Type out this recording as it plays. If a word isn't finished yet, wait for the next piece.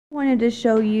wanted to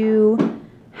show you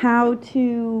how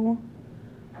to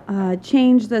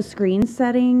change the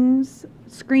screensaver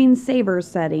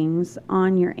settings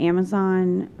on your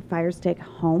Amazon Fire Stick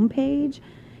homepage,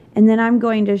 and then I'm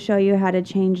going to show you how to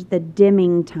change the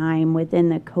dimming time within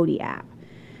the Kodi app.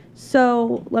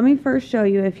 So let me first show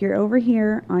you. If you're over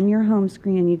here on your home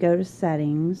screen and you go to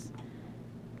settings,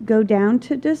 go down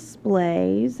to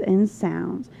displays and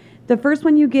sounds. The first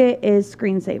one you get is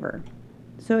Screensaver.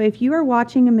 So if you are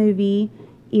watching a movie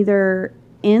either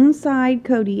inside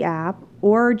Kodi app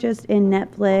or just in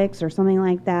Netflix or something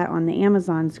like that on the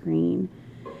Amazon screen,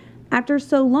 after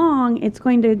so long it's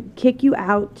going to kick you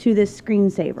out to this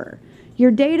Screensaver.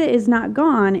 Your data is not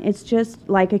gone, it's just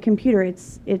like a computer,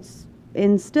 it's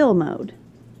in still mode.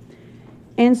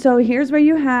 And so here's where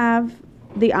you have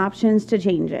the options to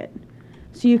change it.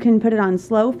 So you can put it on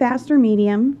slow, fast, or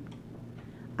medium.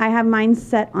 I have mine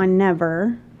set on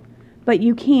never, but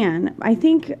you can. I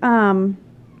think by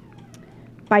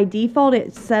default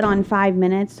it's set on 5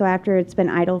 minutes, so after it's been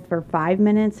idle for 5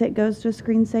 minutes it goes to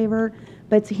Screensaver.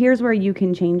 But here's where you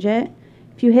can change it.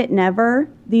 If you hit never,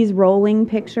 these rolling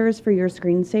pictures for your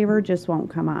Screensaver just won't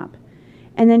come up.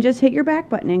 And then just hit your back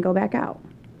button and go back out.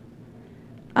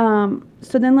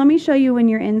 So then let me show you when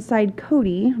you're inside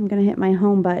Kodi. I'm going to hit my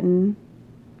home button.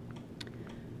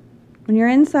 When you're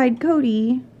inside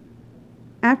Kodi,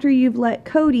 after you've let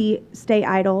Kodi stay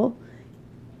idle,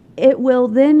 it will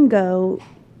then go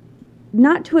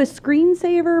not to a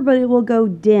Screensaver, but it will go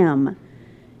dim.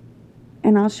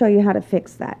 And I'll show you how to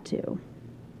fix that too.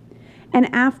 And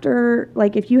after,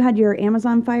 like if you had your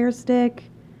Amazon Fire Stick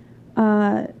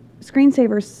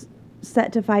Screensaver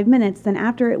set to 5 minutes, then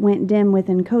after it went dim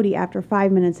within Kodi, after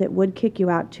 5 minutes, it would kick you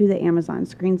out to the Amazon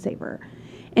Screensaver.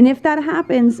 And if that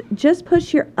happens, just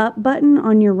push your up button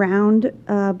on your round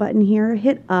button here,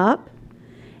 hit up,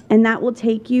 and that will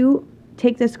take the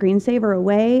Screensaver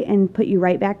away and put you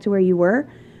right back to where you were.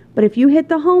 But if you hit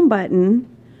the home button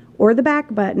or the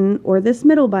back button or this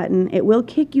middle button, it will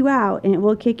kick you out and it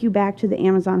will kick you back to the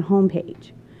Amazon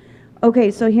homepage.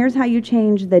 Okay, so here's how you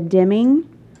change the dimming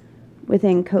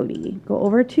within Kodi. Go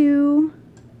over to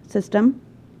System.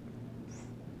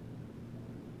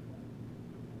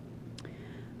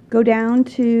 Go down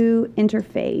to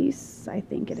Interface, I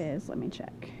think it is. Let me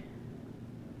check.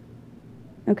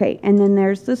 Okay, and then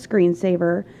there's the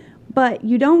Screensaver. But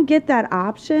you don't get that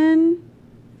option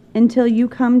until you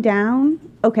come down.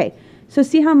 Okay, so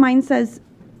see how mine says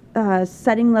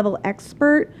setting level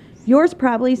expert? Yours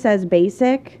probably says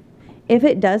basic. If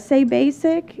it does say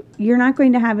basic, you're not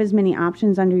going to have as many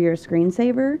options under your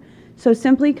Screensaver. So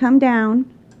simply come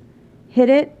down, hit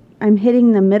it. I'm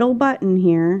hitting the middle button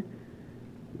here.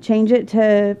 Change it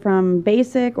to from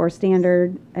basic or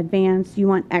standard, advanced. You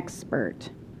want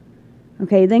expert.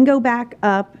 Okay, then go back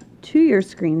up to your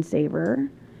Screensaver.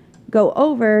 Go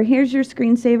over, here's your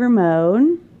Screensaver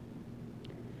mode.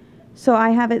 So I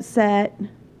have it set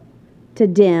to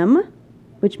dim,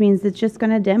 which means it's just going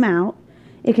to dim out.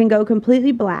 It can go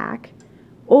completely black,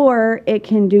 or it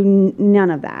can do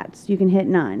none of that. So you can hit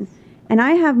none. And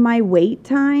I have my wait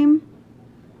time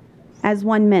as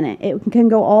 1 minute. It can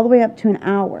go all the way up to an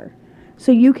hour.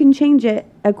 So you can change it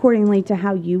accordingly to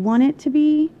how you want it to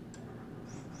be.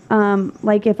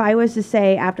 Like if I was to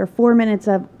say after 4 minutes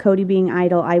of Kodi being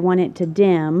idle, I want it to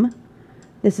dim,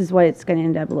 this is what it's going to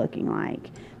end up looking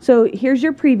like. So here's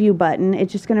your preview button.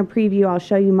 It's just going to preview. I'll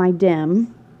show you my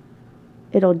dim.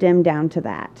 It'll dim down to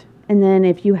that. And then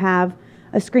if you have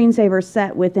a Screensaver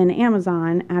set within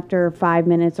Amazon, after 5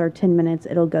 minutes or 10 minutes,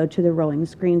 it'll go to the rolling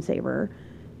Screensaver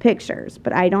pictures.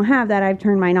 But I don't have that. I've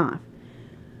turned mine off.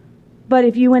 But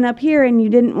if you went up here and you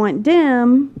didn't want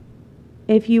dim,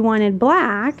 if you wanted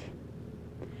black,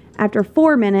 after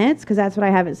 4 minutes, because that's what I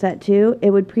have it set to,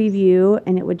 it would preview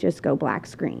and it would just go black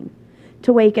screen.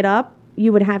 To wake it up,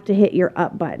 you would have to hit your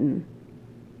up button.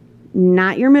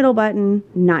 Not your middle button,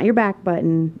 not your back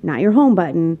button, not your home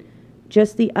button,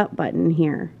 just the up button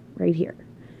here, right here.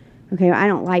 Okay, I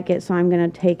don't like it, so I'm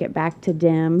going to take it back to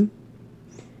dim.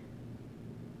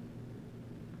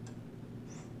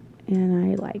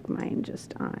 And I like mine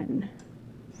just on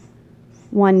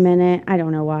 1 minute. I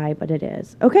don't know why, but it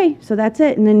is. Okay, so that's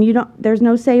it. And then there's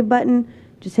no save button.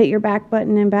 Just hit your back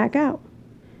button and back out.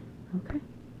 Okay.